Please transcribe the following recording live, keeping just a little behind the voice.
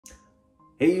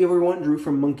Hey everyone, Drew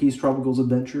from Monkey's Tropicals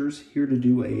Adventures here to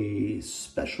do a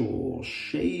special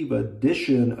shave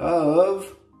edition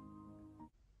of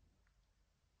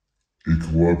a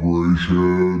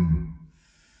collaboration.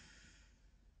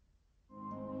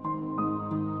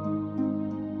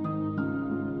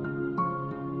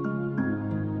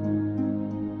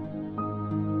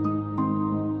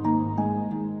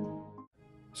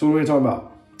 So what are we going to talk about?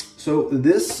 So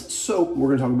this soap we're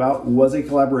going to talk about was a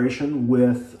collaboration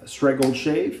with Strike Gold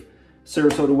Shave,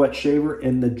 Sarasota Wet Shaver,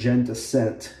 and Magenta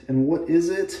Scent. And what is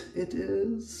it? It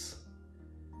is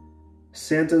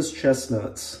Santa's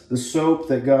Chestnuts, the soap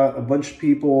that got a bunch of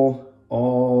people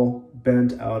all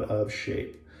bent out of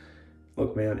shape.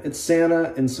 Look, man, it's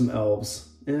Santa and some elves.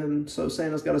 And so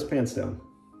Santa's got his pants down.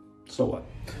 So what?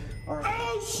 All right.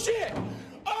 Oh, shit!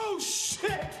 Oh,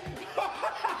 shit!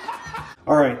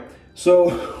 All right, so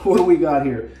what do we got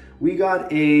here? We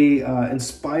got a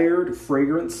inspired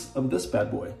fragrance of this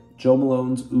bad boy, Joe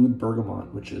Malone's Oud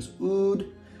Bergamot, which is oud,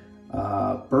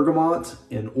 bergamot,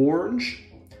 and orange,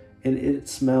 and it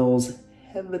smells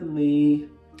heavenly.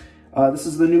 This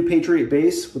is the new Patriot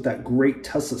base with that great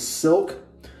tussa silk.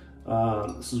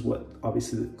 This is what,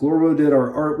 obviously, Glorbo did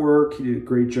our artwork. He did a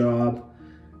great job.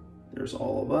 There's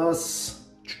all of us.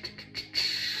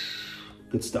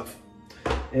 Good stuff.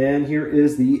 And here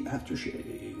is the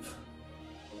aftershave.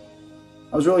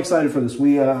 I was really excited for this.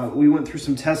 We went through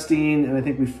some testing, and I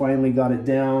think we finally got it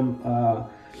down.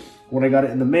 When I got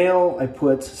it in the mail, I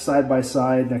put side by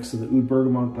side next to the Oud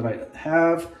Bergamot that I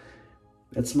have.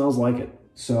 It smells like it.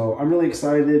 So I'm really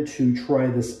excited to try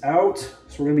this out.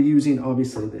 So we're going to be using,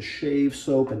 obviously, the shave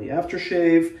soap and the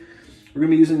aftershave. We're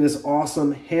going to be using this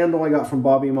awesome handle I got from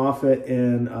Bobby Moffett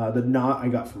and the knot I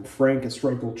got from Frank at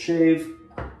Strike Gold Shave.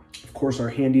 Of course, our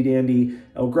handy dandy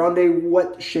El Grande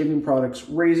wet shaving products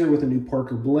razor with a new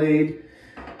Parker blade.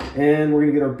 And we're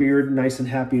gonna get our beard nice and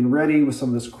happy and ready with some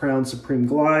of this Crown Supreme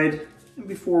Glide. And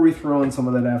before we throw in some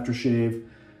of that aftershave,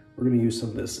 we're gonna use some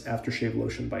of this aftershave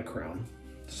lotion by Crown.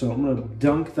 So I'm gonna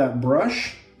dunk that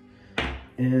brush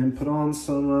and put on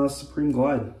some Supreme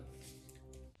Glide.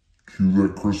 Cue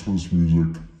that Christmas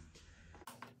music.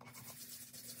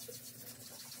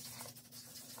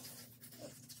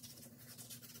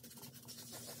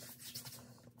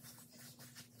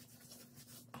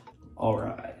 All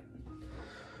right.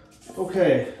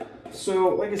 Okay,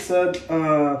 so like I said,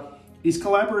 these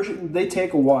collaborations, they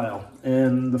take a while,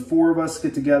 and the four of us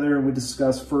get together and we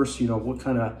discuss first, you know, what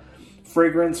kind of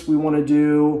fragrance we want to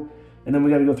do, and then we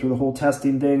got to go through the whole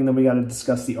testing thing, and then we got to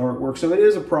discuss the artwork. So it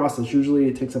is a process. Usually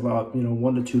it takes about,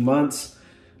 1 to 2 months.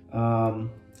 The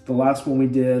last one we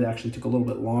did actually took a little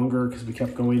bit longer because we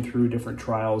kept going through different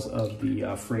trials of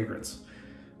the fragrance.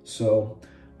 So,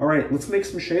 all right, let's make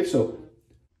some shave soap.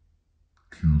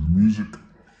 Cue the music.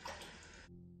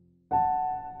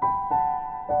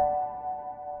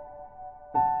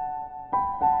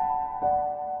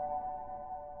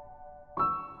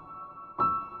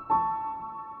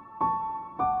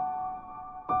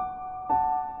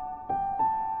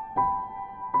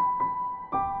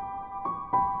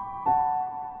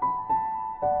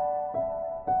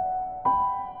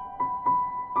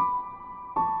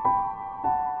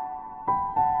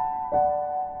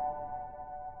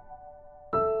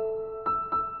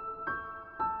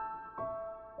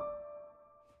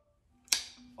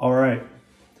 All right,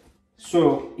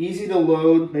 so easy to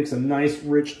load, makes a nice,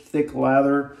 rich, thick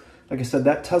lather. Like I said,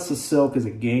 that tussa silk is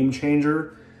a game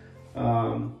changer.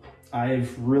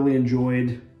 I've really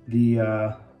enjoyed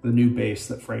the new base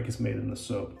that Frank has made in the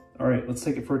soap. All right, let's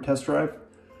take it for a test drive.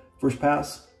 First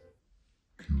pass.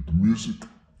 Cue the music.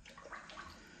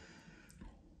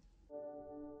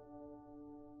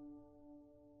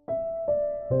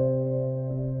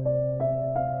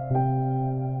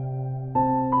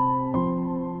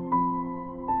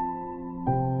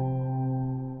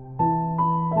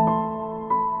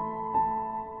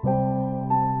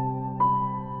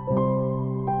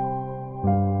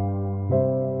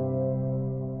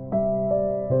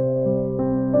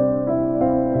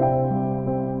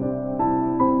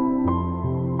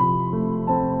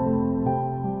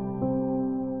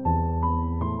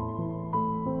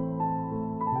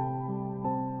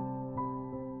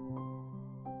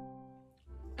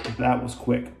 That was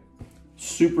quick.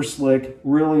 Super slick,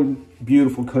 really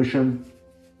beautiful cushion.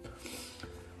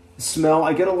 Smell,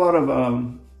 I get a lot of,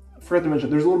 I forgot to mention,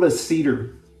 there's a little bit of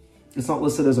cedar. It's not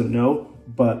listed as a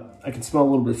note, but I can smell a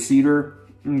little bit of cedar.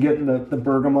 I'm getting the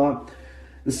bergamot.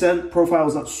 The scent profile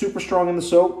is not super strong in the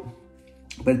soap,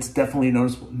 but it's definitely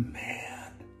noticeable.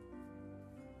 Man,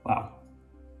 wow.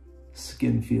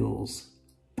 Skin feels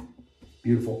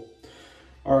beautiful.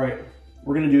 All right,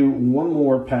 we're gonna do one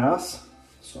more pass.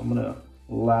 So I'm gonna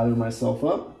lather myself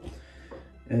up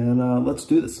and let's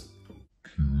do this.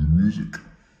 Cue the music.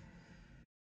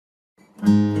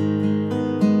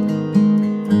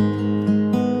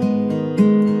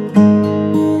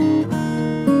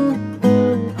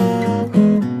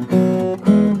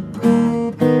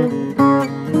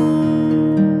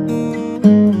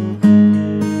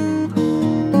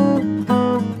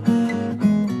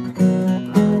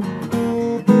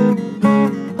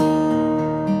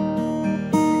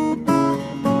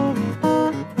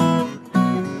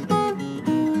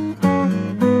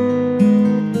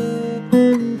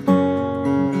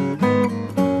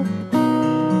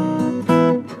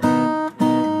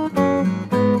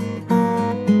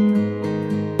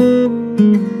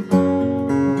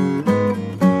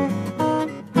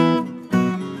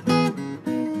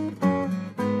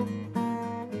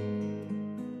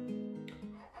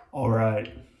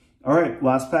 All right,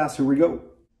 last pass, here we go.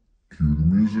 Cue the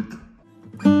music.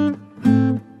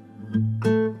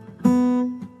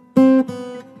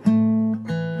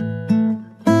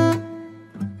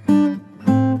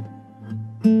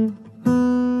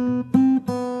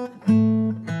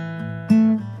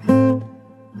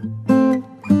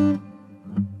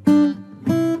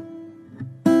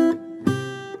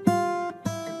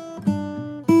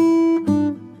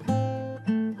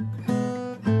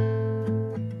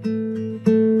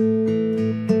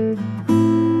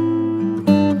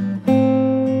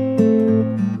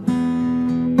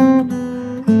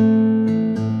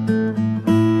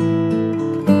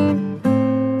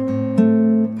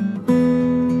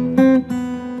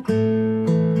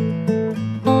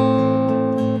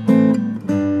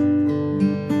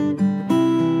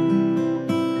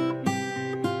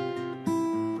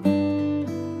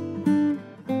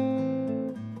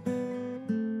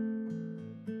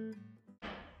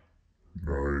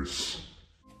 Nice.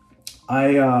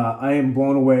 I am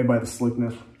blown away by the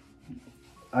slickness.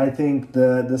 I think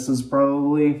that this is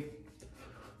probably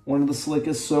one of the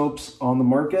slickest soaps on the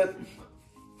market.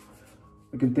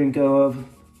 I can think of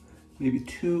maybe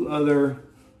 2 other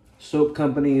soap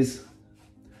companies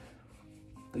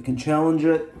that can challenge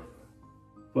it,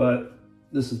 but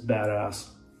this is badass.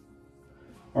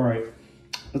 All right,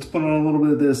 let's put on a little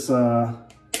bit of this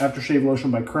aftershave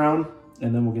lotion by Crown,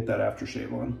 and then we'll get that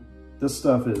aftershave on. This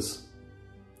stuff is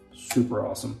super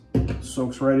awesome.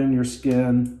 Soaks right in your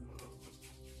skin.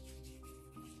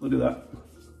 Look at that.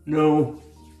 No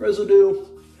residue.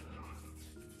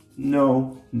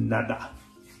 No nada.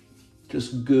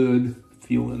 Just good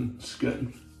feeling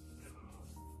skin.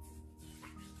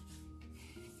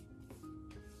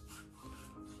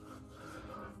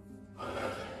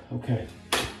 Okay.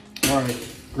 All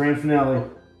right. Grand finale.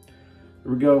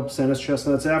 Here we go. Santa's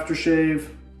Chestnuts aftershave.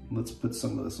 Let's put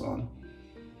some of this on.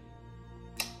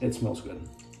 It smells good.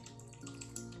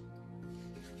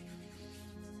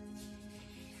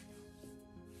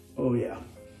 Oh yeah.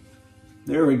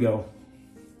 There we go.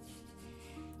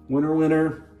 Winner,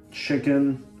 winner,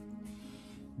 chicken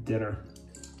dinner.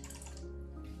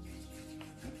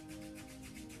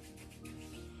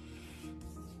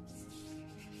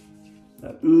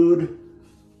 That oud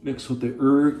mixed with the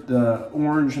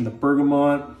orange and the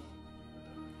bergamot.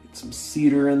 Get some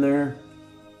cedar in there.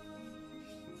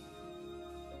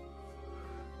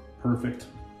 Perfect.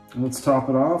 And let's top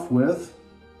it off with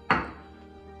a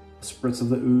spritz of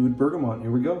the oud bergamot.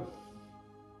 Here we go.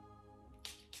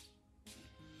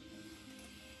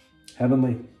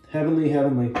 Heavenly, heavenly,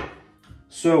 heavenly.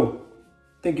 So,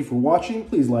 thank you for watching.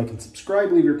 Please like and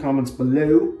subscribe. Leave your comments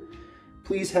below.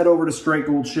 Please head over to Strike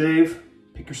Gold Shave.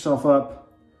 Pick yourself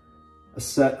up a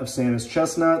set of Santa's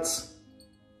Chestnuts.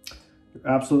 You're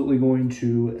absolutely going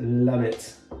to love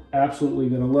it. Absolutely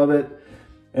going to love it.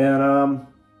 And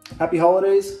happy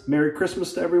holidays. Merry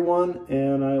Christmas to everyone.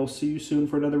 And I will see you soon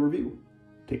for another review.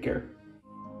 Take care.